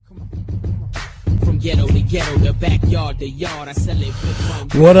ghetto, the backyard, the yard. I sell it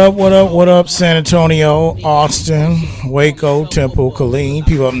with What up, San Antonio, Austin, Waco, Temple, Killeen,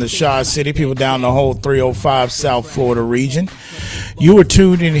 people up in the Chi-City, people down the whole 305 South Florida region. You were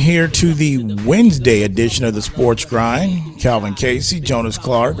tuned in here to the Wednesday edition of the Sports Grind. Calvin Casey, Jonas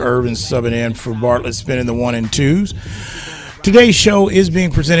Clark, Irvin subbing in for Bartlett, spinning the 1 and 2s. Today's show is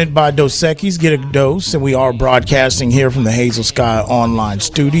being presented by Dos Equis. Get a dose, and we are broadcasting here from the Hazel Sky Online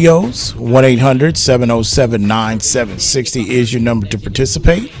Studios. 1-800-707-9760 is your number to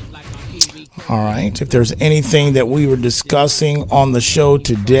participate. All right. If there's anything that we were discussing on the show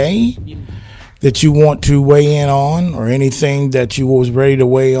today that you want to weigh in on, or anything that you was ready to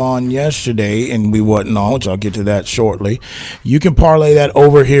weigh on yesterday and we wasn't on, which I'll get to that shortly, you can parlay that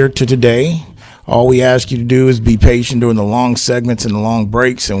over here to today. All we ask you to do is be patient during the long segments and the long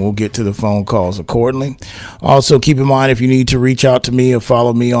breaks, and we'll get to the phone calls accordingly. Also, keep in mind, if you need to reach out to me or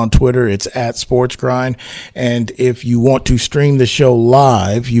follow me on Twitter, it's at SportsGrind. And if you want to stream the show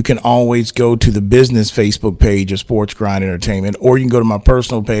live, you can always go to the business Facebook page of Sports Grind Entertainment, or you can go to my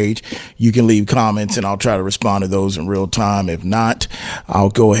personal page. You can leave comments, and I'll try to respond to those in real time. If not,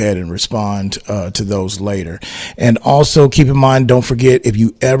 I'll go ahead and respond to those later. And also, keep in mind, don't forget, if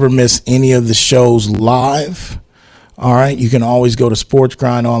you ever miss any of the shows live, all right, you can always go to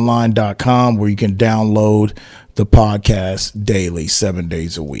sportsgrindonline.com, where you can download the podcast daily, 7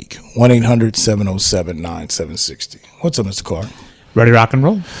 days a week. 1-800-707-9760. What's up, Mr. Clark? Ready, rock and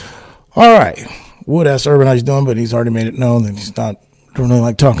roll. All right. Would ask Urban how he's doing, but he's already made it known that he's not really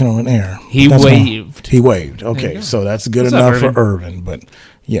like talking on air. He waved. He waved. Okay, so that's good enough for Urban. But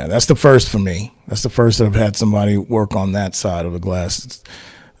yeah, that's the first for me. That's the first that I've had somebody work on that side of the glass.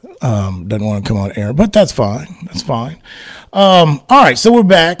 Doesn't want to come on air, but that's fine. That's fine. All right, so we're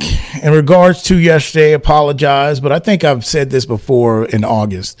back. In regards to yesterday, apologize, but I think I've said this before in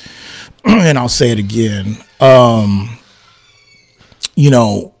August, and I'll say it again.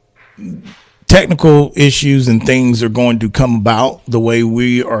 Technical issues and things are going to come about the way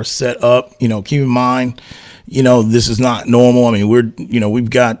we are set up. Keep in mind, this is not normal. I mean, we've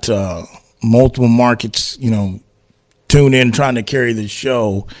got multiple markets, tune in trying to carry this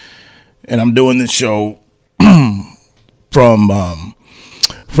show, and I'm doing this show from my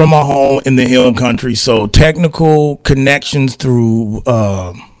home in the Hill Country. So technical connections through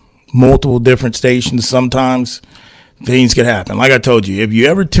multiple different stations, sometimes things could happen. Like I told you, if you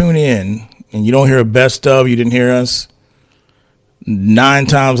ever tune in and you don't hear a best of, you didn't hear us, 9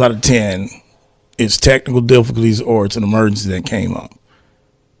 times out of 10 it's technical difficulties or it's an emergency that came up.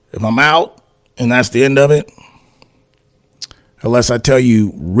 If I'm out and that's the end of it, unless I tell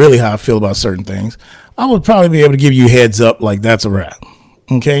you really how I feel about certain things, I would probably be able to give you heads up like that's a wrap.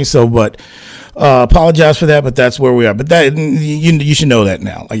 Okay, so but apologize for that, but that's where we are. But that you should know that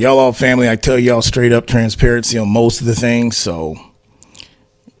now. Like, y'all all family, I tell y'all straight up transparency on most of the things, so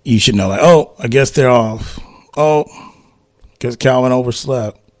you should know, like, oh, I guess they're off. Oh, guess Calvin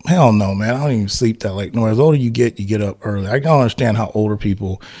overslept. Hell no, man. I don't even sleep that late. No, as older you get up early. I don't understand how older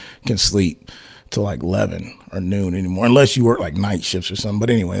people can sleep till like 11 or noon anymore, unless you work like night shifts or something. But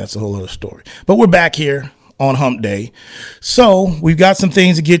anyway, that's a whole other story. But we're back here on Hump Day. So we've got some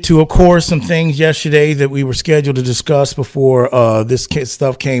things to get to. Of course, some things yesterday that we were scheduled to discuss before this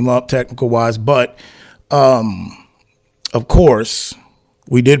stuff came up technical wise. But of course,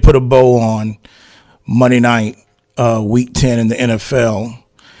 we did put a bow on Monday night, week 10 in the NFL.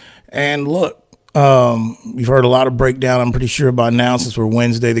 And look, you've heard a lot of breakdown, I'm pretty sure by now, since we're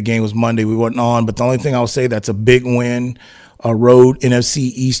Wednesday. The game was Monday. We wasn't on. But the only thing I'll say, that's a big win, a road NFC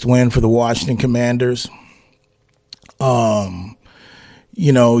East win for the Washington Commanders.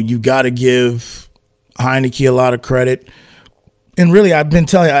 You've got to give Heineke a lot of credit. And really, I've been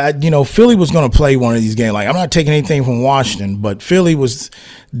telling you, Philly was going to play one of these games. Like, I'm not taking anything from Washington, but Philly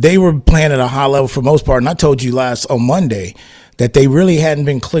they were playing at a high level for most part. And I told you on Monday that they really hadn't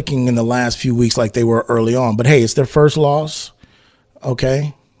been clicking in the last few weeks like they were early on. But hey, it's their first loss.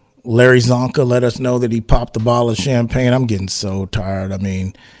 Okay. Larry Zonka let us know that he popped the bottle of champagne. I'm getting so tired. I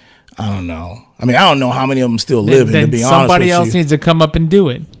mean, I don't know. I don't know how many of them still living, to be honest with you. Somebody else needs to come up and do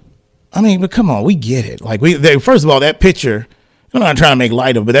it. But come on, we get it. Like, first of all, that picture, I'm not trying to make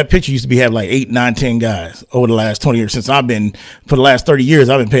light of it, but that picture used to have like 8, 9, 10 guys over the last 20 years. For the last 30 years,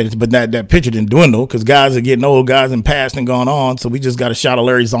 I've been paying attention. But that picture didn't dwindle because guys are getting old, guys and passed and gone on. So we just got a shot of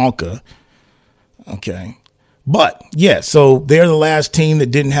Larry Zonka. Okay. But, yeah, so they're the last team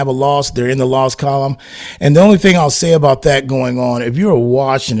that didn't have a loss. They're in the loss column. And the only thing I'll say about that going on, if you're a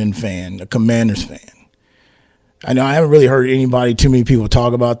Washington fan, a Commanders fan, I know I haven't really heard too many people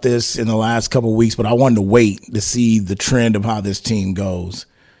talk about this in the last couple of weeks, but I wanted to wait to see the trend of how this team goes.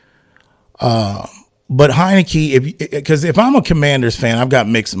 But Heineke, because if I'm a Commanders fan, I've got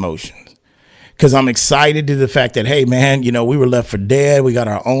mixed emotions. Because I'm excited to the fact that, hey, man, we were left for dead. We got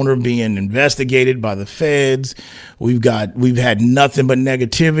our owner being investigated by the feds. We've had nothing but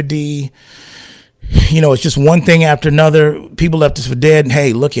negativity. It's just one thing after another. People left us for dead. And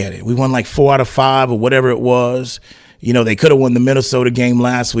hey, look at it. We won like 4 out of 5 or whatever it was. They could have won the Minnesota game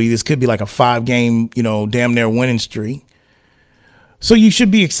last week. This could be like a 5-game, damn near winning streak. So you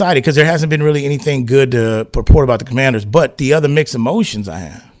should be excited because there hasn't been really anything good to report about the Commanders. But the other mixed emotions I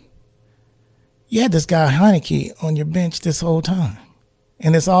have. You had this guy Heineke on your bench this whole time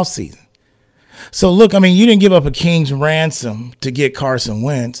in this offseason. So, look, you didn't give up a king's ransom to get Carson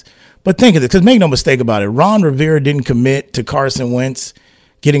Wentz. But think of this, because make no mistake about it, Ron Rivera didn't commit to Carson Wentz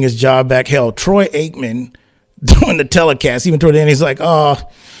getting his job back. Hell, Troy Aikman doing the telecast, even toward the end, he's like, oh,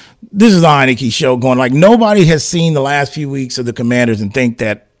 this is the Heineke show going. Like, nobody has seen the last few weeks of the Commanders and think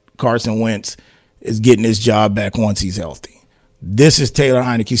that Carson Wentz is getting his job back once he's healthy. This is Taylor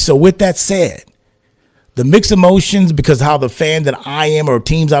Heineke. So, with that said, the mixed emotions, because how the fan that I am or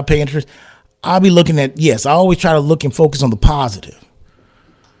teams I pay interest, I'll be looking at, yes, I always try to look and focus on the positive.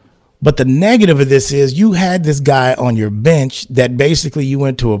 But the negative of this is you had this guy on your bench that basically you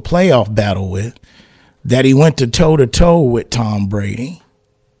went to a playoff battle with, that he went to toe-to-toe with Tom Brady.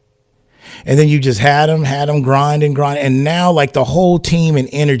 And then you just had him grind. And now, like, the whole team and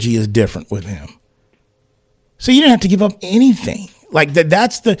energy is different with him. So you didn't have to give up anything. Like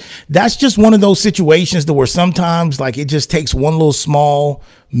that's just one of those situations that where sometimes like it just takes one little small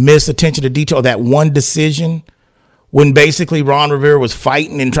miss attention to detail, that one decision when basically Ron Rivera was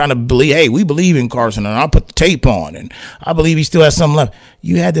fighting and trying to believe, hey, we believe in Carson and I'll put the tape on and I believe he still has something left.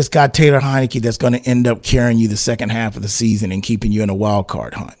 You had this guy, Taylor Heineke, that's going to end up carrying you the second half of the season and keeping you in a wild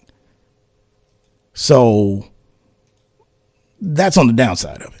card hunt. So that's on the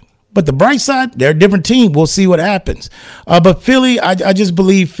downside of it. But the bright side, they're a different team. We'll see what happens. But Philly, I just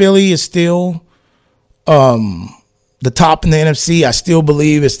believe Philly is still the top in the NFC. I still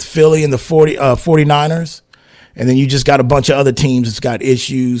believe it's Philly and the 49ers. And then you just got a bunch of other teams that's got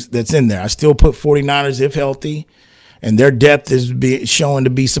issues that's in there. I still put 49ers if healthy. And their depth is showing to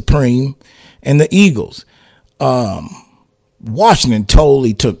be supreme. And the Eagles. Washington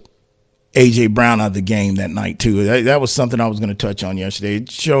totally took A.J. Brown out of the game that night, too. That was something I was going to touch on yesterday. It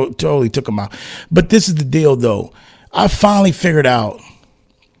totally took him out. But this is the deal, though. I finally figured out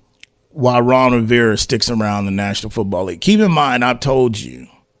why Ron Rivera sticks around the National Football League. Keep in mind, I've told you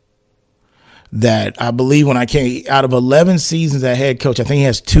that I believe when I came out of 11 seasons as head coach, I think he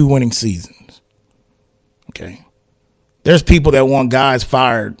has 2 winning seasons. Okay. There's people that want guys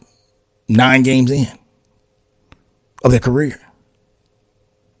fired 9 games in of their career.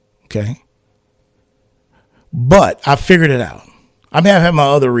 Okay. But I figured it out. I may have had my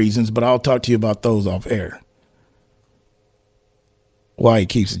other reasons, but I'll talk to you about those off air. Why he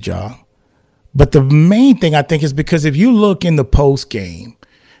keeps a job. But the main thing I think is because if you look in the post game,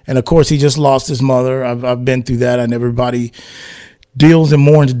 and of course he just lost his mother. I've been through that, and everybody deals and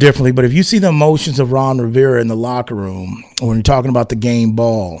mourns differently. But if you see the emotions of Ron Rivera in the locker room, when you're talking about the game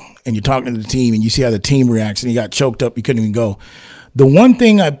ball, and you're talking to the team, and you see how the team reacts, and he got choked up, you couldn't even go. The one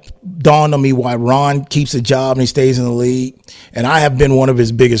thing that dawned on me why Ron keeps a job and he stays in the league, and I have been one of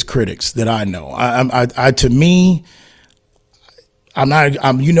his biggest critics that I know. To me,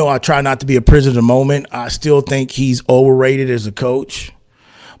 I try not to be a prisoner of the moment. I still think he's overrated as a coach.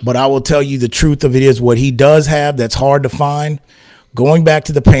 But I will tell you the truth of it is what he does have that's hard to find. Going back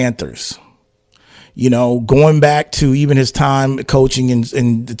to the Panthers, going back to even his time coaching in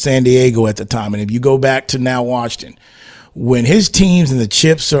San Diego at the time. And if you go back to now Washington, when his teams and the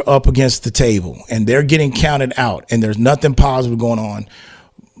chips are up against the table and they're getting counted out and there's nothing positive going on,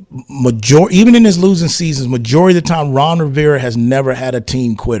 even in his losing seasons, majority of the time, Ron Rivera has never had a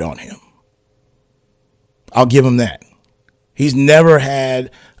team quit on him. I'll give him that. He's never had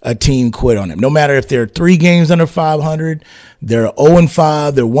a team quit on him. No matter if they're 3 games under 500, they're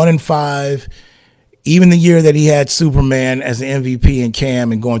 0-5, they're 1-5. Even the year that he had Superman as the MVP and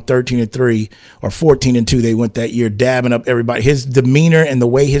Cam and going 13-3 or 14-2, they went that year dabbing up everybody. His demeanor and the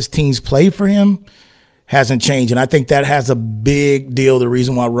way his teams play for him hasn't changed. And I think that has a big deal. The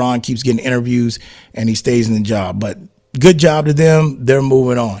reason why Ron keeps getting interviews and he stays in the job. But good job to them. They're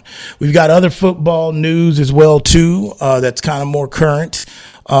moving on. We've got other football news as well, too, that's kind of more current.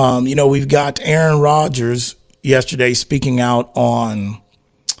 We've got Aaron Rodgers yesterday speaking out on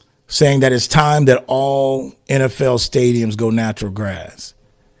saying that it's time that all NFL stadiums go natural grass.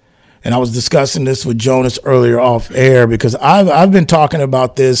 And I was discussing this with Jonas earlier off air because I've been talking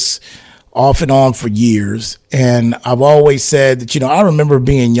about this off and on for years. And I've always said that, I remember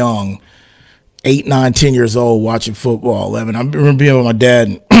being young, 8, 9, 10 years old watching football, 11. I remember being with my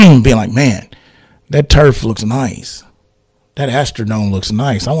dad and being like, man, that turf looks nice. That Astrodome looks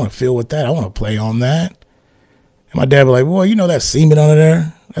nice. I want to feel with that. I want to play on that. And my dad was like, boy, you know that cement under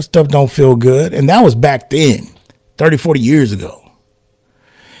there? That stuff don't feel good. And that was back then, 30, 40 years ago.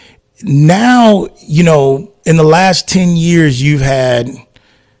 Now, you know, in the last 10 years, you've had,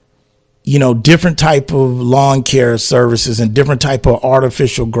 you know, different type of lawn care services and different type of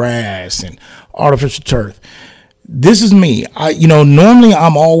artificial grass and artificial turf. This is me. Normally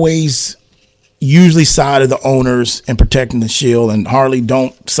I'm always usually side of the owners and protecting the shield, and hardly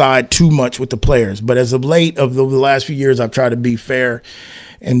don't side too much with the players. But as of late of the last few years, I've tried to be fair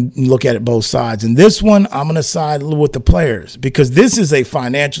and look at it both sides. And this one, I'm going to side with the players because this is a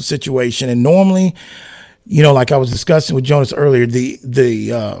financial situation. And normally, you know, like I was discussing with Jonas earlier, the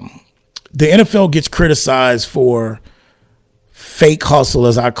NFL gets criticized for fake hustle,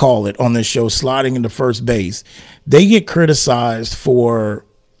 as I call it on this show, sliding into first base. They get criticized for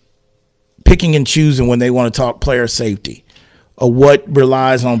picking and choosing when they want to talk player safety or what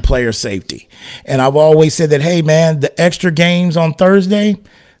relies on player safety. And I've always said that, hey, man, the extra games on Thursday,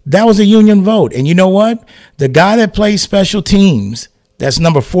 that was a union vote. And you know what? The guy that plays special teams, that's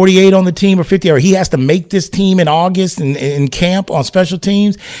number 48 on the team or 50, or he has to make this team in August in camp on special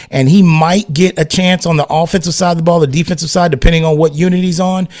teams, and he might get a chance on the offensive side of the ball, the defensive side, depending on what unit he's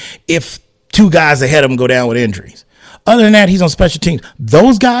on, if two guys ahead of him go down with injuries. Other than that, he's on special teams.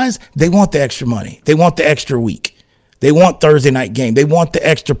 Those guys, they want the extra money. They want the extra week. They want Thursday night game. They want the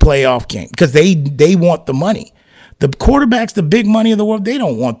extra playoff game because they want the money. The quarterbacks, the big money of the world, they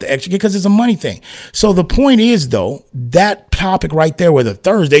don't want the extra because it's a money thing. So the point is, though, that topic right there with a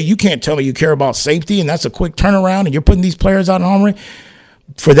Thursday, you can't tell me you care about safety and that's a quick turnaround and you're putting these players out in harmony.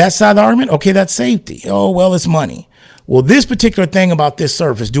 For that side of the argument, okay, that's safety. Oh, well, it's money. Well, this particular thing about this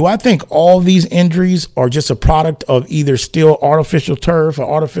surface, do I think all these injuries are just a product of either still artificial turf or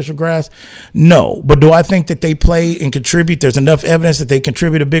artificial grass? No. But do I think that they play and contribute? There's enough evidence that they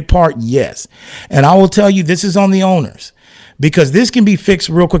contribute a big part? Yes. And I will tell you, this is on the owners because this can be fixed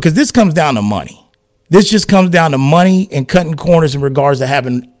real quick because this comes down to money. This just comes down to money and cutting corners in regards to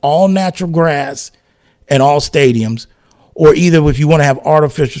having all natural grass in all stadiums, or either if you want to have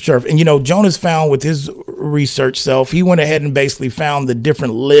artificial turf. And, you know, Jonas found with his research self, he went ahead and basically found the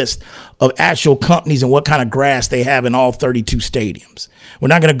different list of actual companies and what kind of grass they have in all 32 stadiums. We're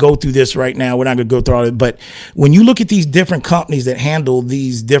not going to go through this right now. We're not going to go through all of it. But when you look at these different companies that handle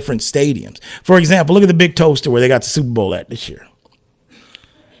these different stadiums, for example, look at the Big Toaster where they got the Super Bowl at this year.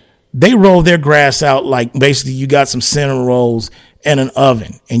 They roll their grass out like basically you got some cinnamon rolls and an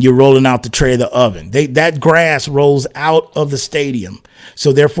oven, and you're rolling out the tray of the oven. That grass rolls out of the stadium,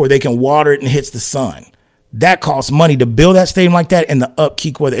 so therefore they can water it and hits the sun. That costs money to build that stadium like that, and the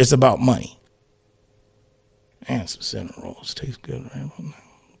upkeep, whether it's about money. And some cinnamon rolls taste good, right?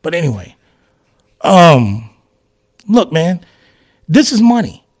 But anyway, look, man, this is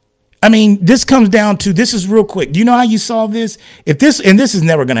money. I mean, this comes down to, this is real quick. Do you know how you solve this? If this, and this is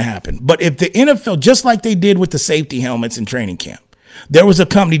never going to happen, but if the NFL, just like they did with the safety helmets in training camp, there was a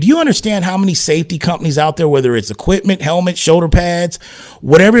company. Do you understand how many safety companies out there, whether it's equipment, helmets, shoulder pads,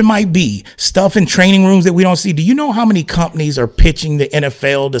 whatever it might be, stuff in training rooms that we don't see? Do you know how many companies are pitching the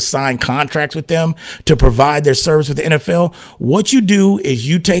NFL to sign contracts with them to provide their service with the NFL? What you do is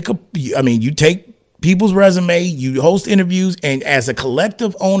you take people's resume, you host interviews, and as a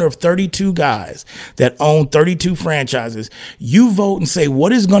collective owner of 32 guys that own 32 franchises, you vote and say,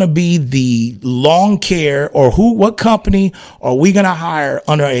 what is going to be the lawn care, or what company are we going to hire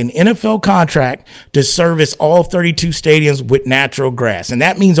under an NFL contract to service all 32 stadiums with natural grass? And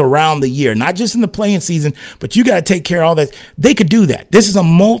that means around the year, not just in the playing season, but you got to take care of all that. They could do that. This is a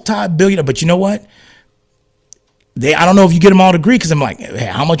multi-billion, but you know what? I don't know if you get them all to agree, because I'm like, hey,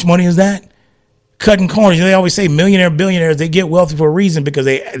 how much money is that? Cutting corners. They always say billionaires, they get wealthy for a reason because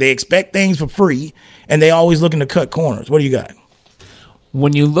they expect things for free and they always looking to cut corners. What do you got?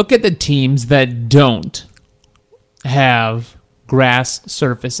 When you look at the teams that don't have grass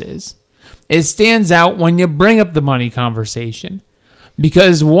surfaces, it stands out when you bring up the money conversation,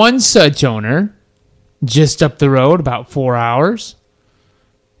 because one such owner just up the road, about 4 hours,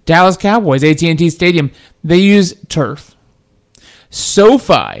 Dallas Cowboys, AT&T Stadium, they use turf.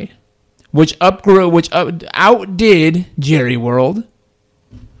 SoFi, which outdid Jerry World,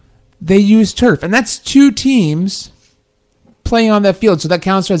 they use turf. And that's two teams playing on that field. So that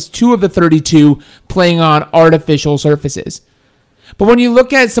counts as 2 of the 32 playing on artificial surfaces. But when you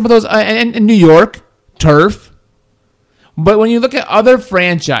look at some of those, in New York, turf. But when you look at other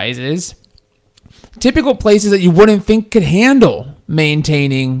franchises, typical places that you wouldn't think could handle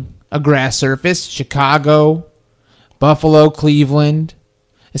maintaining a grass surface. Chicago, Buffalo, Cleveland.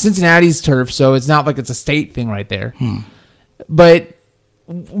 Cincinnati's turf, so it's not like it's a state thing right there. But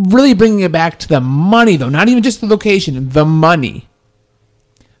really bringing it back to the money, though, not even just the location, the money.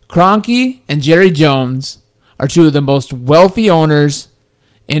 Kroenke and Jerry Jones are two of the most wealthy owners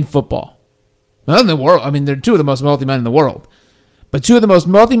in football. Not in the world. I mean, they're two of the most wealthy men in the world. But two of the most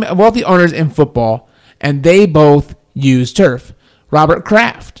wealthy owners in football, and they both use turf. Robert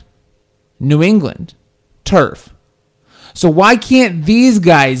Kraft, New England, turf. So why can't these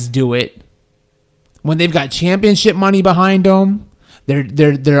guys do it when they've got championship money behind them?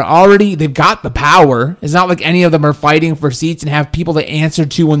 They're already, they've got the power. It's not like any of them are fighting for seats and have people to answer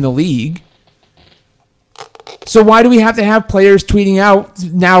to in the league. So why do we have to have players tweeting out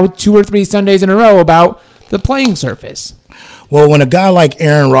now 2 or 3 Sundays in a row about the playing surface? Well, when a guy like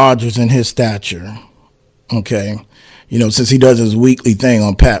Aaron Rodgers in his stature, okay, since he does his weekly thing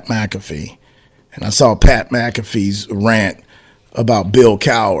on Pat McAfee, and I saw Pat McAfee's rant about Bill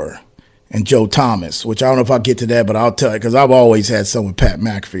Cowher and Joe Thomas, which I don't know if I'll get to that, but I'll tell you, because I've always had something with Pat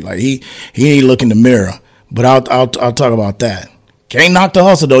McAfee. Like, he ain't look in the mirror, but I'll talk about that. Can't knock the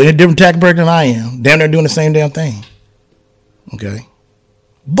hustle, though. He's a different tax breaker than I am. Damn, they're doing the same damn thing. Okay?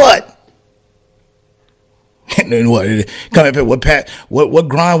 But, and then what? Come up with what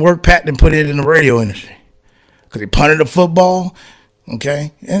grind work Pat didn't put it in the radio industry. Because he punted the football.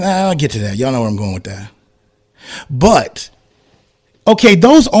 Okay? And I'll get to that. Y'all know where I'm going with that. But, okay,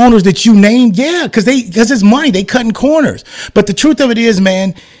 those owners that you named, yeah, because it's money. They cutting corners. But the truth of it is,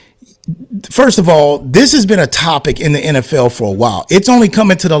 man, first of all, this has been a topic in the NFL for a while. It's only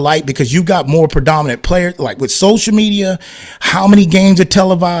coming to the light because you got more predominant players, like with social media, how many games are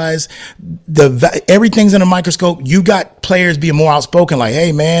televised, everything's in a microscope. You got players being more outspoken, like,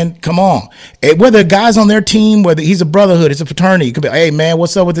 hey, man, come on. Whether a guy's on their team, whether he's a brotherhood, it's a fraternity, it could be, hey, man,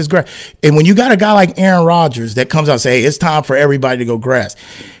 what's up with this grass? And when you got a guy like Aaron Rodgers that comes out and say, hey, it's time for everybody to go grass.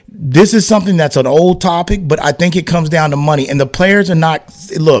 This is something that's an old topic, but I think it comes down to money. And the players are not,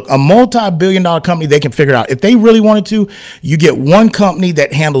 look, a multi-billion-dollar company, they can figure it out. If they really wanted to, you get one company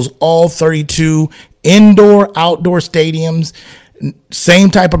that handles all 32 indoor, outdoor stadiums, same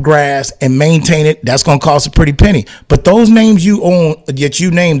type of grass, and maintain it. That's going to cost a pretty penny. But those names you own, that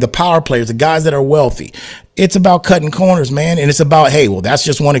you name, the power players, the guys that are wealthy, it's about cutting corners, man. And it's about, hey, well, that's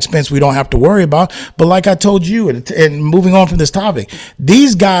just one expense we don't have to worry about. But like I told you, and moving on from this topic,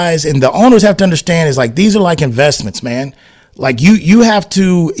 these guys and the owners have to understand is like, these are like investments, man. Like you have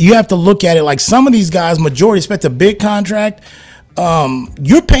to look at it like some of these guys, majority expect a big contract.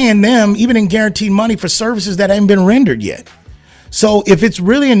 You're paying them even in guaranteed money for services that haven't been rendered yet. So if it's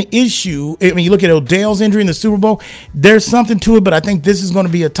really an issue, I mean, you look at Odell's injury in the Super Bowl, there's something to it, but I think this is going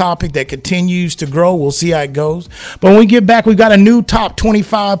to be a topic that continues to grow. We'll see how it goes. But when we get back, we've got a new top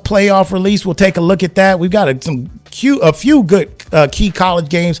 25 playoff release. We'll take a look at that. We've got a few good key college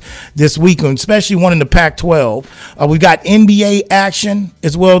games this weekend, especially one in the Pac-12. We've got NBA action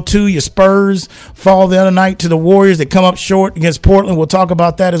as well, too. Your Spurs fall the other night to the Warriors. They come up short against Portland. We'll talk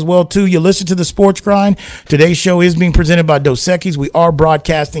about that as well, too. You listen to the Sports Grind. Today's show is being presented by Dos Equis. We are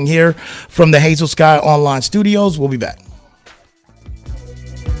broadcasting here from the Hazel Sky Online Studios. We'll be back.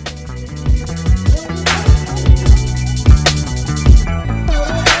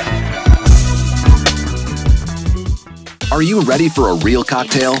 Are you ready for a real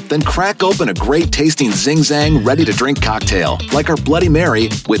cocktail? Then crack open a great tasting Zing Zang ready-to-drink cocktail, like our Bloody Mary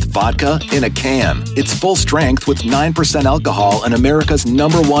with vodka in a can. It's full strength with 9% alcohol and America's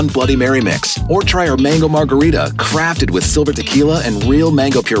 #1 Bloody Mary mix. Or try our Mango Margarita, crafted with silver tequila and real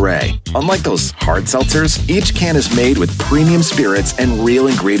mango puree. Unlike those hard seltzers, each can is made with premium spirits and real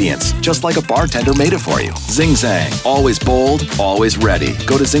ingredients, just like a bartender made it for you. Zing Zang, always bold, always ready.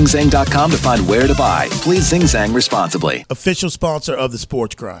 Go to zingzang.com to find where to buy. Please Zing Zang responsibly. Official sponsor of the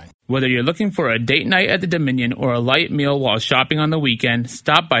Sports Grind. Whether you're looking for a date night at the Dominion or a light meal while shopping on the weekend,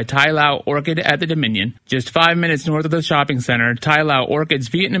 stop by Tai Lao Orchid at the Dominion. Just 5 minutes north of the shopping center, Tai Lao Orchid's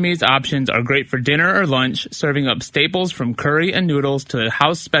Vietnamese options are great for dinner or lunch, serving up staples from curry and noodles to the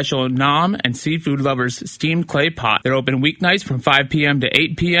house special Nam and seafood lovers steamed clay pot. They're open weeknights from 5 p.m. to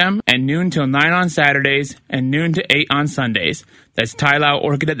 8 p.m. and noon till 9 on Saturdays and noon to 8 on Sundays. That's Tai Lao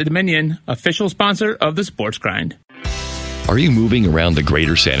Orchid at the Dominion, official sponsor of the Sports Grind. Are you moving around the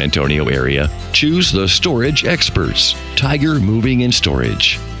greater San Antonio area? Choose the storage experts, Tiger Moving and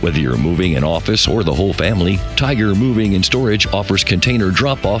Storage. Whether you're moving an office or the whole family, Tiger Moving and Storage offers container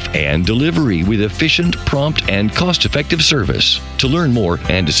drop-off and delivery with efficient, prompt, and cost-effective service. To learn more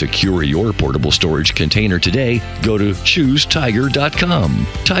and to secure your portable storage container today, go to ChooseTiger.com.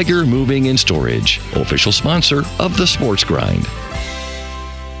 Tiger Moving and Storage, official sponsor of the Sports Grind.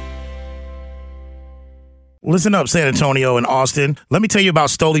 Listen up, San Antonio and Austin. Let me tell you about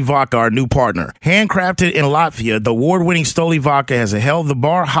Stoli Vodka, our new partner. Handcrafted in Latvia, the award-winning Stoli Vodka has held the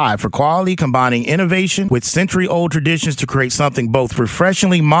bar high for quality, combining innovation with century-old traditions to create something both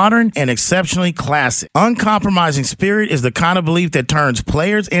refreshingly modern and exceptionally classic. Uncompromising spirit is the kind of belief that turns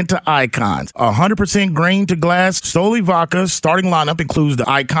players into icons. 100% grain to glass, Stoli Vodka's starting lineup includes the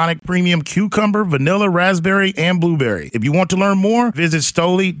iconic premium cucumber, vanilla, raspberry, and blueberry. If you want to learn more, visit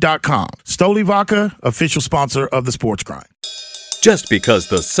Stoli.com. Stoli Vodka, official sponsor of the Sports Grind. Just because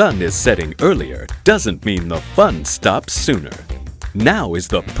the sun is setting earlier doesn't mean the fun stops sooner. Now is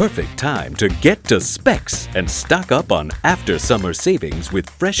the perfect time to get to Specs and stock up on after summer savings with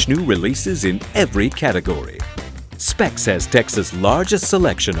fresh new releases in every category. Specs has Texas' largest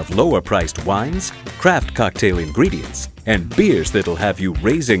selection of lower-priced wines, craft cocktail ingredients, and beers that'll have you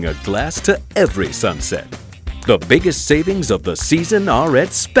raising a glass to every sunset. The biggest savings of the season are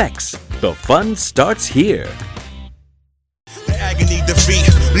at Specs. The fun starts here. Agony defeat,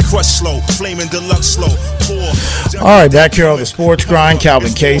 we crush slow, flaming deluxe slow, poor. All right, back here on the Sports Grind,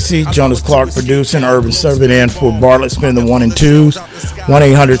 Calvin Casey, Jonas Clark producing, Urban serving in for Bartlett, spinning the 1 and 2s,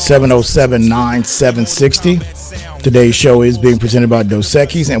 1-800-707-9760. Today's show is being presented by Dos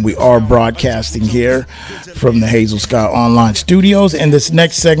Equis, and we are broadcasting here from the Hazel Sky Online Studios. And this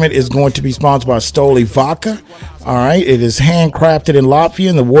next segment is going to be sponsored by Stoli Vodka. All right, it is handcrafted in Latvia,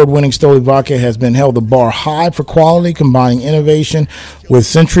 and the award-winning Stoli Vodka has been held the bar high for quality, combining innovation with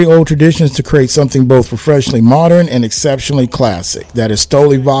century-old traditions to create something both refreshingly modern and exceptionally classic. That is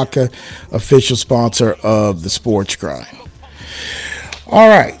Stoli Vodka, official sponsor of the Sports Grind. All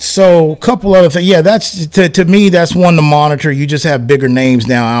right, so a couple other things. Yeah, that's to me, that's one to monitor. You just have bigger names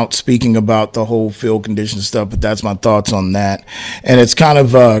now out speaking about the whole field condition stuff, but that's my thoughts on that. And it's kind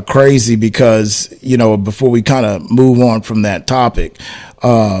of crazy because, you know, before we kind of move on from that topic,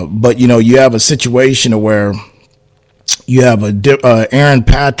 but, you know, you have a situation where you have Aaron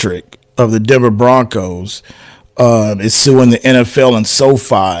Patrick of the Denver Broncos is suing the NFL and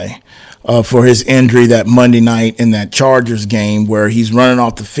SoFi for his injury that Monday night in that Chargers game where he's running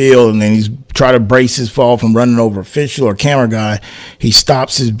off the field and then he's trying to brace his fall from running over official or camera guy. He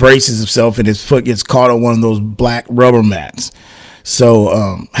stops, braces himself, and his foot gets caught on one of those black rubber mats.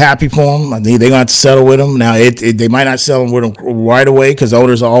 So happy for him. I think they're going to have to settle with him. Now, they might not settle with him right away because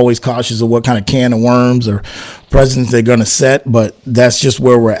owners are always cautious of what kind of can of worms or precedents they're going to set, but that's just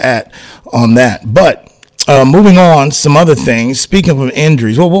where we're at on that. But moving on, some other things. Speaking of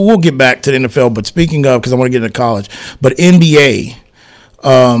injuries, well, we'll get back to the NFL, but speaking of, because I want to get into college, but NBA,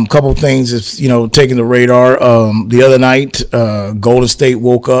 couple of things is, you know, taking the radar. The other night, Golden State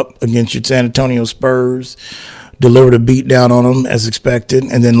woke up against your San Antonio Spurs, delivered a beat down on them as expected,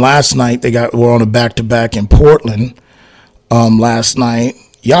 and then last night were on a back-to-back in Portland. Last night,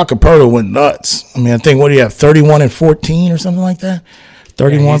 Jakob Poeltl went nuts. I mean, I think, what do you have, 31 and 14 or something like that?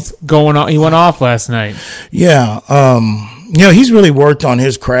 31. Yeah, he went off last night. Yeah. You know, he's really worked on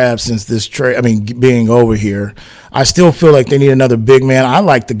his craft since this trade. I mean, being over here, I still feel like they need another big man. I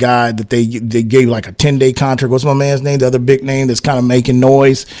like the guy that they gave like a 10-day contract. What's my man's name? The other big name that's kind of making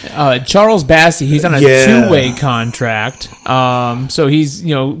noise. Charles Bassey. He's on a two-way contract. So he's,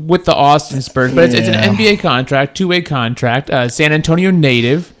 you know, with the Austin Spurs, but it's an NBA contract, two-way contract. San Antonio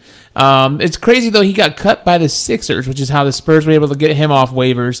native. It's crazy though, he got cut by the Sixers, which is how the Spurs were able to get him off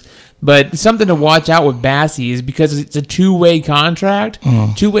waivers. But something to watch out with Bassey is because it's a two-way contract.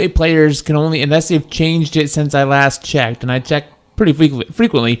 Two-way players can only, unless they've changed it since I last checked, and I check pretty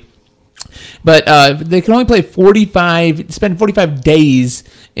frequently, but they can only spend 45 days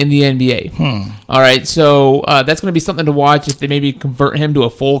in the NBA. All right, so that's going to be something to watch if they maybe convert him to a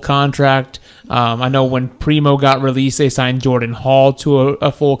full contract. I know when Primo got released, they signed Jordan Hall to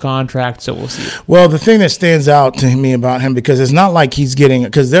a full contract, so we'll see. Well, the thing that stands out to me about him, because it's not like he's getting,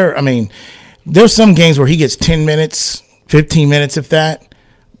 because there's some games where he gets 10 minutes, 15 minutes, if that,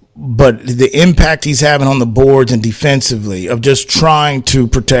 but the impact he's having on the boards and defensively of just trying to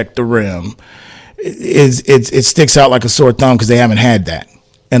protect the rim, it sticks out like a sore thumb because they haven't had that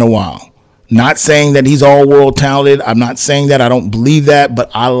in a while. Not saying that he's all world talented. I'm not saying that. I don't believe that, but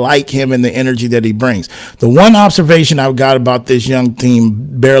I like him and the energy that he brings. The one observation I've got about this young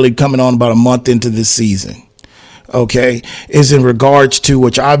team barely coming on about a month into this season, okay, is in regards to,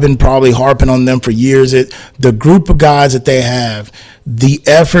 which I've been probably harping on them for years, the group of guys that they have, the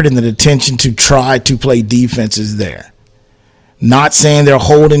effort and the attention to try to play defense is there. Not saying they're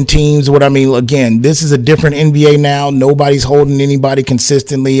holding teams. What I mean, again, this is a different NBA now. Nobody's holding anybody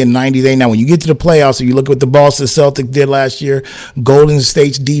consistently in 90 days. Now, when you get to the playoffs, if you look at what the Boston Celtics did last year, Golden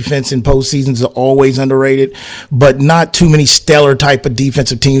State's defense in postseasons are always underrated, but not too many stellar type of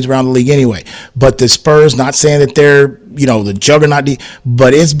defensive teams around the league anyway. But the Spurs, not saying that they're, the juggernaut,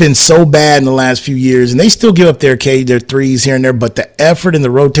 but it's been so bad in the last few years, and they still give up their threes here and there, but the effort and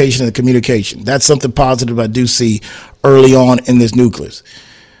the rotation and the communication, that's something positive I do see early on in this nucleus.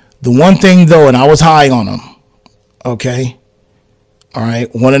 The one thing, though, and I was high on them, okay? All right,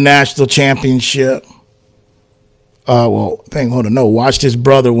 won a national championship. Watched his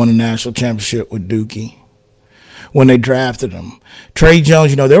brother win a national championship with Dookie when they drafted him. Trey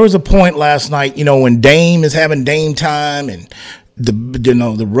Jones, there was a point last night, when Dame is having Dame time and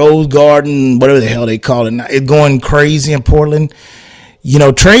the Rose Garden, whatever the hell they call it, it's going crazy in Portland.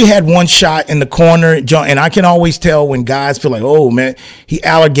 Trey had one shot in the corner, and I can always tell when guys feel like, oh, man, he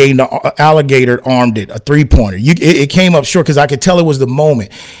alligator armed it, a three-pointer. It came up short because I could tell it was the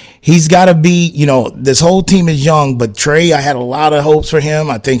moment. He's got to be, this whole team is young, but Trey, I had a lot of hopes for him.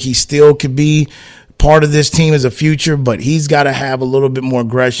 I think he still could be part of this team as a future, but he's got to have a little bit more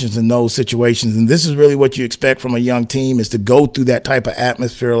aggressions in those situations. And this is really what you expect from a young team, is to go through that type of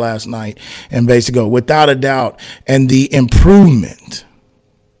atmosphere last night and basically go, without a doubt. And the improvement,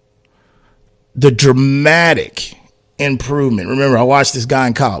 the dramatic improvement. Remember, I watched this guy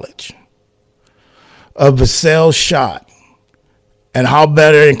in college. A Vassell's shot, and how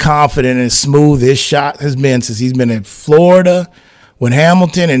better and confident and smooth his shot has been since he's been in Florida with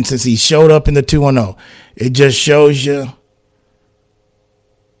Hamilton and since he showed up in the 2-0. It just shows you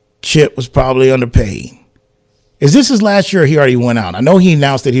Chip was probably underpaid. Is this his last year or he already went out? I know he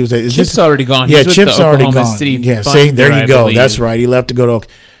announced that he was. Chip's already gone. Yeah, He's Chip's already gone. City yeah, see, there you I go. believe. That's right. He left to go to.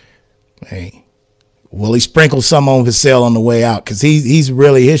 Hey, well, he sprinkled some on Vassell on the way out because he's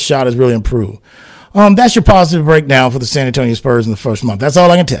really, his shot has really improved. That's your positive breakdown for the San Antonio Spurs in the first month. That's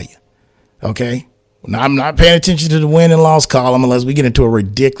all I can tell you. Okay? Now, I'm not paying attention to the win and loss column unless we get into a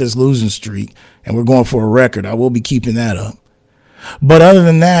ridiculous losing streak and we're going for a record. I will be keeping that up. But other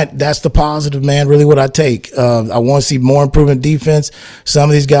than that, that's the positive, man, really what I take. I want to see more improvement defense. Some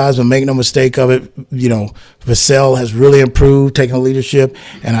of these guys are making no mistake of it. Vassell has really improved, taking the leadership.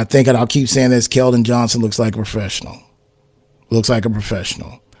 And I think, and I'll keep saying this, Keldon Johnson looks like a professional. With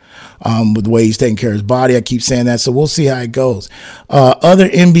the way he's taking care of his body. I keep saying that. So we'll see how it goes. Other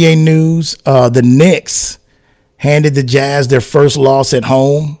NBA news, the Knicks handed the Jazz their first loss at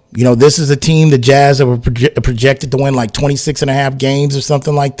home. This is a team, the Jazz, that were projected to win like 26 and a half games or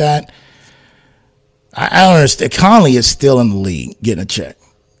something like that. I don't understand. Conley is still in the league getting a check.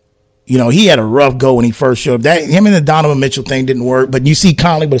 He had a rough go when he first showed up. Him and the Donovan Mitchell thing didn't work. But you see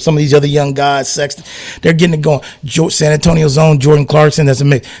Conley, but some of these other young guys, Sexton, they're getting it going. San Antonio's own Jordan Clarkson, that's a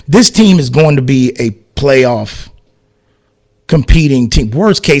mix. This team is going to be a playoff competing team.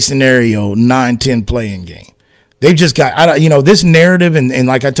 Worst case scenario, 9-10 playing game. They've just got, this narrative, and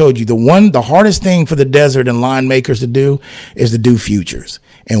like I told you, the hardest thing for the Desert and line makers to do is to do futures.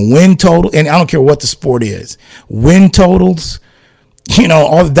 And win total, and I don't care what the sport is, win totals,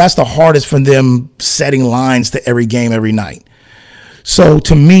 that's the hardest for them, setting lines to every game every night. So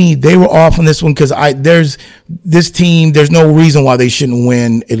to me, they were off on this one because there's this team, there's no reason why they shouldn't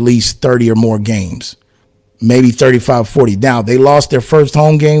win at least 30 or more games. Maybe 35, 40. Now, they lost their first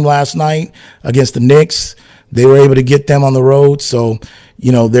home game last night against the Knicks. They were able to get them on the road. So,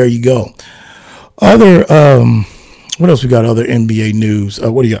 there you go. What else we got? Other NBA news.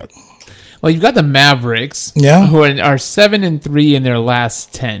 What do you got? Well, you've got the Mavericks, who are 7-3 in their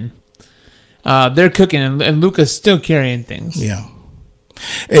last 10. They're cooking, and Luka's still carrying things. Yeah,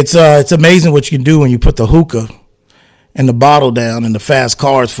 it's amazing what you can do when you put the hookah and the bottle down and the fast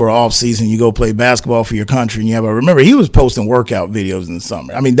cars for off season. You go play basketball for your country, and remember he was posting workout videos in the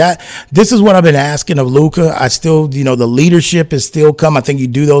summer. I mean, this is what I've been asking of Luka. I still, the leadership is still come. I think you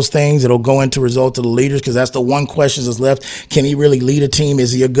do those things, it'll go into result of the leaders, because that's the one question that's left. Can he really lead a team?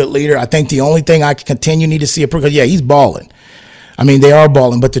 Is he a good leader? I think the only thing I continue need to see because he's balling. I mean, they are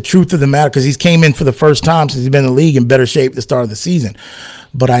balling, but the truth of the matter, because he's came in for the first time since he's been in the league in better shape at the start of the season.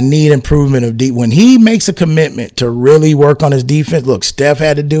 But I need improvement of deep. When he makes a commitment to really work on his defense, look, Steph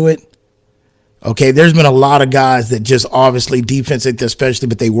had to do it. Okay, there's been a lot of guys that just obviously defense, especially,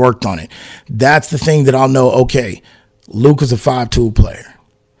 but they worked on it. That's the thing that I'll know, okay, Luka's a 5-tool player.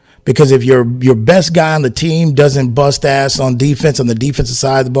 Because if your best guy on the team doesn't bust ass on defense, on the defensive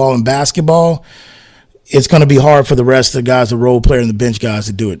side of the ball in basketball, it's going to be hard for the rest of the guys, the role player and the bench guys,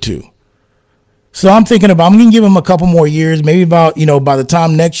 to do it too. So I'm thinking I'm going to give him a couple more years, maybe about, by the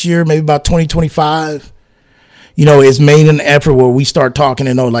time next year, maybe about 2025. it's made an effort where we start talking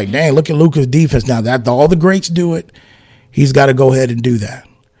and like, dang, look at Luka's defense. Now that all the greats do it, he's got to go ahead and do that.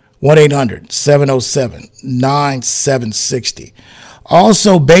 1-800-707-9760.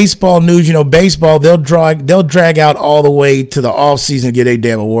 Also, baseball news. Baseball, they'll drag out all the way to the offseason to get their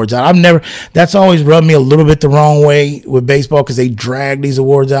damn awards out. That's always rubbed me a little bit the wrong way with baseball because they drag these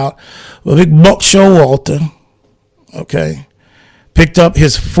awards out. Well, big Buck Showalter, okay, picked up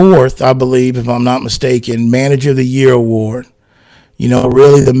his 4th, I believe, if I'm not mistaken, Manager of the Year award.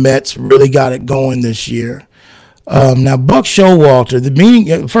 Really the Mets really got it going this year. Now, Buck Showalter, the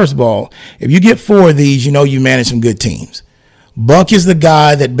meaning, first of all, if you get 4 of these, you manage some good teams. Buck is the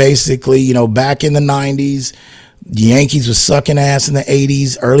guy that basically, back in the 90s, the Yankees was sucking ass in the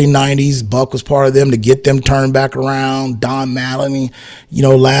 80s, early 90s. Buck was part of them to get them turned back around. Don Mattingly,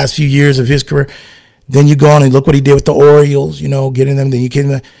 last few years of his career. Then you go on and look what he did with the Orioles, getting them, then you get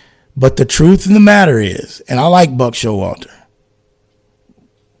them. But the truth of the matter is, and I like Buck Showalter,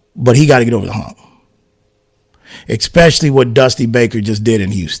 but he got to get over the hump. Especially what Dusty Baker just did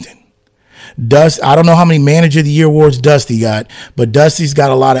in Houston. I don't know how many Manager of the Year awards Dusty got, but Dusty's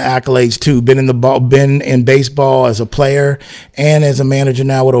got a lot of accolades too. Been in baseball as a player and as a manager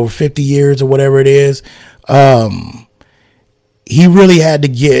now with over 50 years or whatever it is. He really had to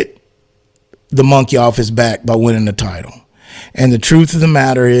get the monkey off his back by winning the title. And the truth of the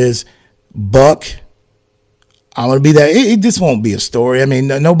matter is, Buck, I'm going to be that. This won't be a story. I mean,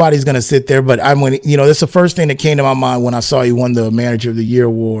 nobody's going to sit there, but that's the first thing that came to my mind when I saw he won the Manager of the Year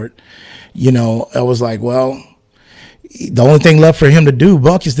award. I was like, well, the only thing left for him to do,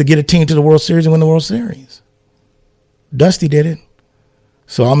 Buck, is to get a team to the World Series and win the World Series. Dusty did it.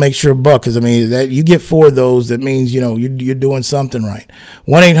 So I'll make sure Buck, because that you get 4 of those, that means, you're doing something right.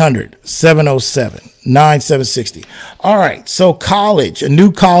 1-800-707-9760. All right. So a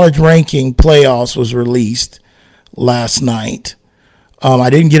new college ranking playoffs was released last night. I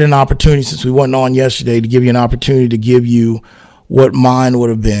didn't get an opportunity, since we wasn't on yesterday, to give you an opportunity to give you what mine would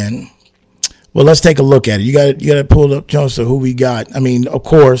have been. Well, let's take a look at it. You got to pull up, Jones, so who we got. Of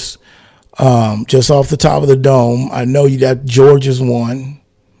course, just off the top of the dome, I know you got Georgia's 1,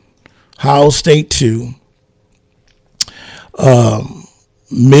 Ohio State 2,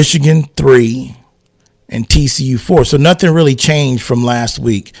 Michigan 3, and TCU 4. So nothing really changed from last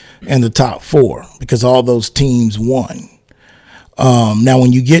week in the top 4 because all those teams won. Now,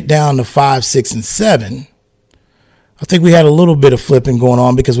 when you get down to 5, 6, and 7, I think we had a little bit of flipping going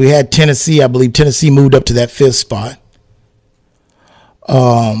on because we had Tennessee. I believe Tennessee moved up to that 5th spot.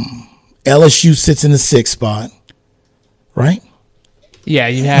 LSU sits in the 6th spot, right? Yeah,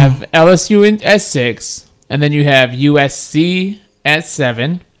 you have LSU at 6, and then you have USC at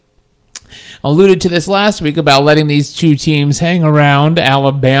 7. Alluded to this last week about letting these 2 teams hang around,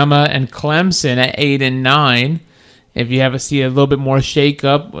 Alabama and Clemson at 8 and 9. If you ever see a little bit more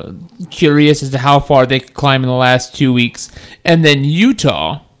shake-up, curious as to how far they could climb in the last 2 weeks. And then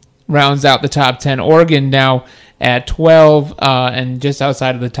Utah rounds out the top 10. Oregon now at 12, and just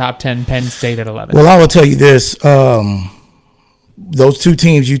outside of the top 10, Penn State at 11. Well, I will tell you this. Those 2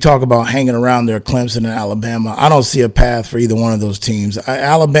 teams you talk about hanging around there, Clemson and Alabama, I don't see a path for either one of those teams.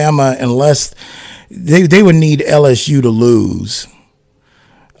 Alabama, unless they would need LSU to lose.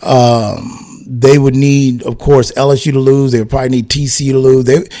 They would need, of course, LSU to lose. They would probably need TCU to lose.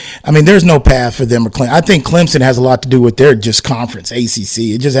 There's no path for them or Clemson. I think Clemson has a lot to do with their just conference,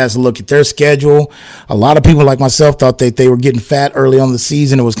 ACC. It just has to look at their schedule. A lot of people like myself thought that they were getting fat early on in the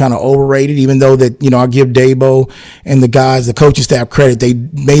season. It was kind of overrated, even though that, I give Dabo and the guys, the coaching staff credit. They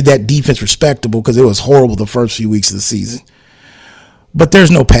made that defense respectable because it was horrible the first few weeks of the season. But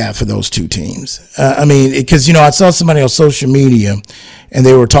there's no path for those 2 teams. Because, I saw somebody on social media and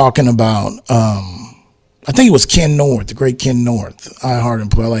they were talking about, I think it was Ken North, the great Ken North. I heart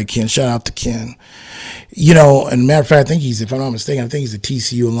employee. I like Ken. Shout out to Ken. And matter of fact, I think if I'm not mistaken, I think he's a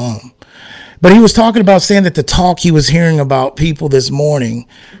TCU alum. But he was talking about saying that the talk he was hearing about people this morning,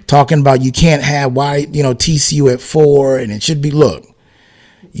 talking about you can't have TCU at 4 and it should be, look,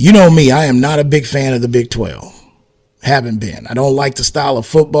 me, I am not a big fan of the Big 12. Haven't been. I don't like the style of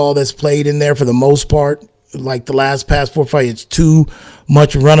football that's played in there for the most part. Like the past 4 fights, it's too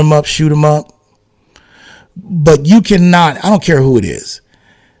much run them up, shoot them up. But you cannot, I don't care who it is,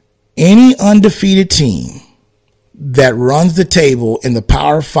 any undefeated team that runs the table in the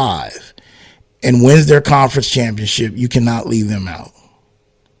Power 5 and wins their conference championship, you cannot leave them out.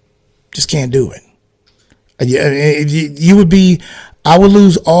 Just can't do it. I would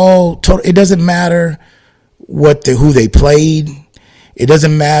lose all total. It doesn't matter who they played. It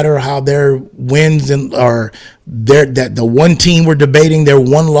doesn't matter how their wins that the one team we're debating, their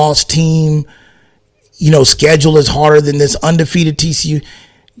one-loss team, schedule is harder than this undefeated TCU.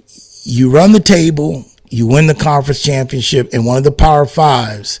 You run the table, you win the conference championship, and one of the Power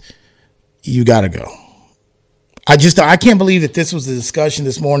Fives, you got to go. I can't believe that this was the discussion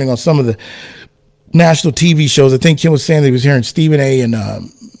this morning on some of the national TV shows. I think Kim was saying that he was hearing Stephen A. and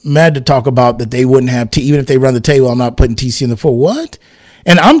Matt to talk about that they wouldn't have even if they run the table, I'm not putting TCU in the 4. What?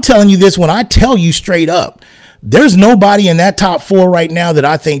 And I'm telling you this when I tell you straight up, there's nobody in that top 4 right now that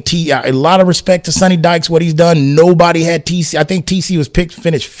I think a lot of respect to Sonny Dykes, what he's done. Nobody had TCU. I think TCU was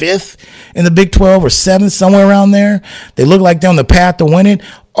finished 5th in the Big 12 or 7th, somewhere around there. They look like they're on the path to win it.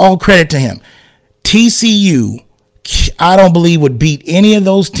 All credit to him. TCU, I don't believe, would beat any of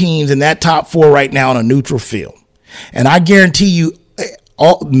those teams in that top 4 right now on a neutral field. And I guarantee you,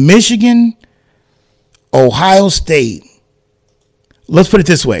 Michigan, Ohio State, let's put it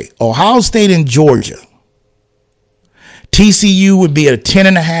this way, Ohio State and Georgia, TCU would be a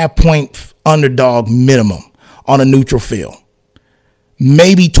 10.5-point underdog minimum on a neutral field.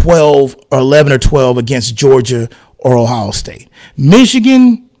 Maybe 12 or 11 or 12 against Georgia or Ohio State.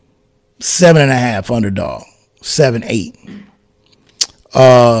 Michigan, 7.5 underdog, 7-8.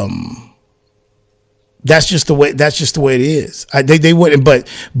 That's just the way it is. They wouldn't, but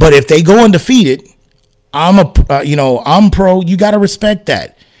if they go undefeated, I'm pro. You got to respect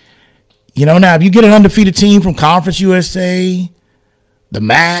that. Now if you get an undefeated team from Conference USA, the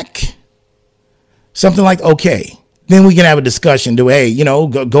MAC, something like, okay, then we can have a discussion.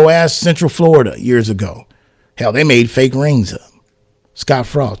 Go ask Central Florida years ago. Hell, they made fake rings up. Scott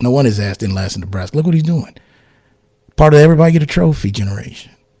Frost, no one his ass didn't last in Nebraska. Look what he's doing. Part of everybody get a trophy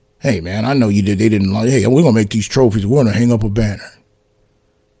generation. Hey man, I know you did. They didn't like. Hey, we're gonna make these trophies. We're gonna hang up a banner.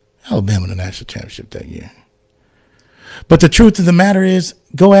 Alabama won the national championship that year. But the truth of the matter is,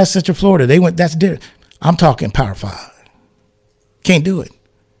 go ask Central Florida. They went. That's different. I'm talking Power 5. Can't do it.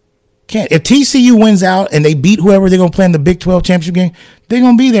 Can't. If TCU wins out and they beat whoever they're gonna play in the Big 12 championship game, they're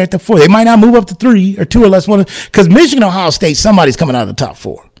gonna be there at the 4. They might not move up to 3 or 2 or less. Because Michigan, Ohio State, somebody's coming out of the top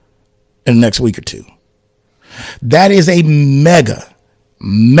 4 in the next week or two. That is a mega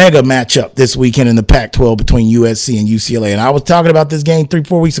matchup this weekend in the Pac-12 between USC and UCLA. And I was talking about this game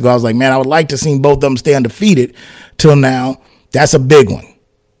 3-4 weeks ago. I was like, man, I would like to see both of them stay undefeated till now. That's a big one.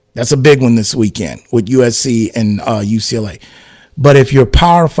 That's a big one this weekend with USC and UCLA. But if you're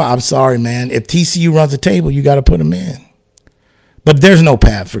Power 5, I'm sorry, man. If TCU runs the table, you got to put them in. But there's no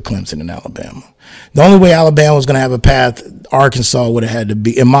path for Clemson and Alabama. The only way Alabama was going to have a path, Arkansas would have had to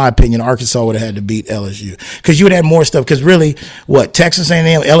beat, in my opinion, Arkansas would have had to beat LSU. Because you would have more stuff. Because really, Texas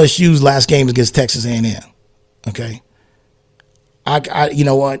A&M, LSU's last game is against Texas A&M. Okay? You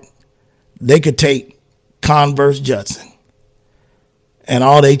know what? They could take Converse Judson and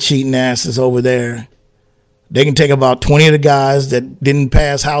all they cheating asses over there. They can take about 20 of the guys that didn't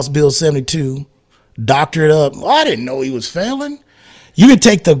pass House Bill 72, doctor it up. I didn't know he was failing. You could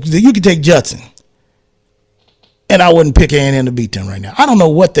take Judson, and I wouldn't pick A&M to beat them right now. I don't know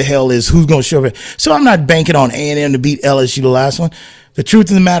what the hell is who's going to show up. So I'm not banking on A&M to beat LSU the last one. The truth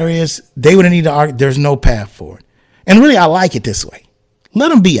of the matter is they would need to argue. There's no path for it. And really, I like it this way. Let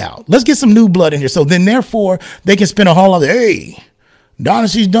them be out. Let's get some new blood in here. So then, therefore, they can spend a whole lot of, hey,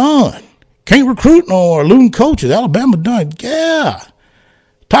 Dynasty's done. Can't recruit no more. Losing coaches. Alabama done. Yeah.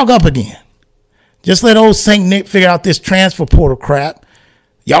 Talk up again. Just let old St. Nick figure out this transfer portal crap.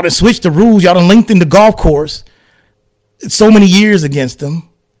 Y'all done switched the rules. Y'all done lengthened the golf course. It's so many years against them.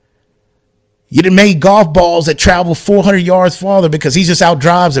 You done made golf balls that travel 400 yards farther because he just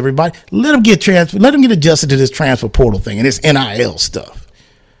outdrives everybody. Let him get transferred. Let him get adjusted to this transfer portal thing and this NIL stuff.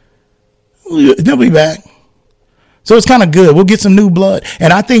 They'll be back. So it's kind of good. We'll get some new blood.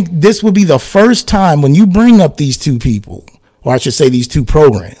 And I think this will be the first time when you bring up these two people, or I should say these two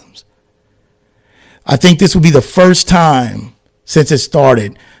programs, I think this will be the first time since it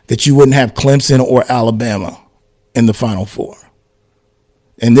started that you wouldn't have Clemson or Alabama in the Final Four.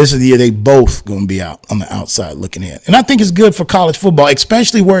 And this is the year they both going to be out on the outside looking in. And I think it's good for college football,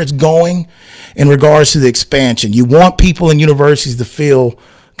 especially where it's going in regards to the expansion. You want people in universities to feel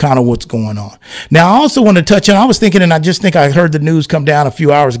kind of what's going on. Now, I also want to touch on, I was thinking, and I just think I heard the news come down a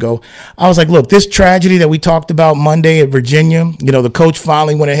few hours ago. I was like, look, this tragedy that we talked about Monday at Virginia, the coach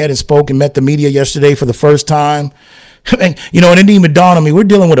finally went ahead and spoke and met the media yesterday for the first time. And, and it didn't even dawn on me. We're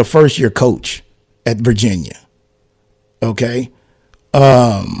dealing with a first-year coach at Virginia. Okay?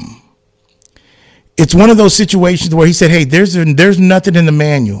 It's one of those situations where he said, hey, there's nothing in the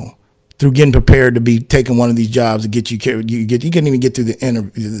manual through getting prepared to be taking one of these jobs to get you couldn't even get through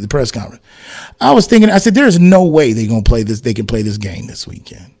the press conference. I was thinking, I said, there's no way they can play this game this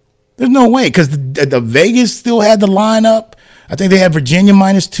weekend. There's no way, because the Vegas still had the lineup. I think they had Virginia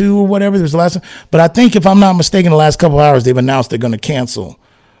 -2 or whatever. There was the last one. But I think, if I'm not mistaken, the last couple of hours they've announced they're going to cancel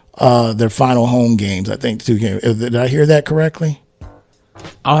their final home games. I think 2 games. Did I hear that correctly?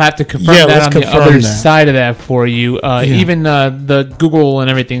 I'll have to confirm that on the other side of that for you. Even the Google and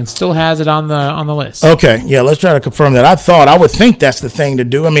everything still has it on the list. Okay, yeah, let's try to confirm that. I would think that's the thing to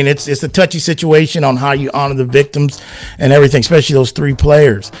do. I mean, it's a touchy situation on how you honor the victims and everything, especially those 3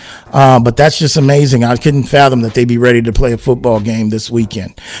 players. But that's just amazing. I couldn't fathom that they'd be ready to play a football game this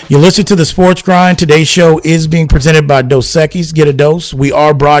weekend. You listen to the Sports Grind. Today's show is being presented by Dos Equis. Get a dose. We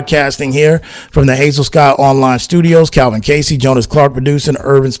are broadcasting here from the Hazel Sky Online Studios. Calvin Casey, Jonas Clark producing,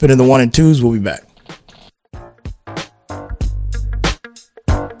 Urban spinning the 1 and 2s. We'll be back.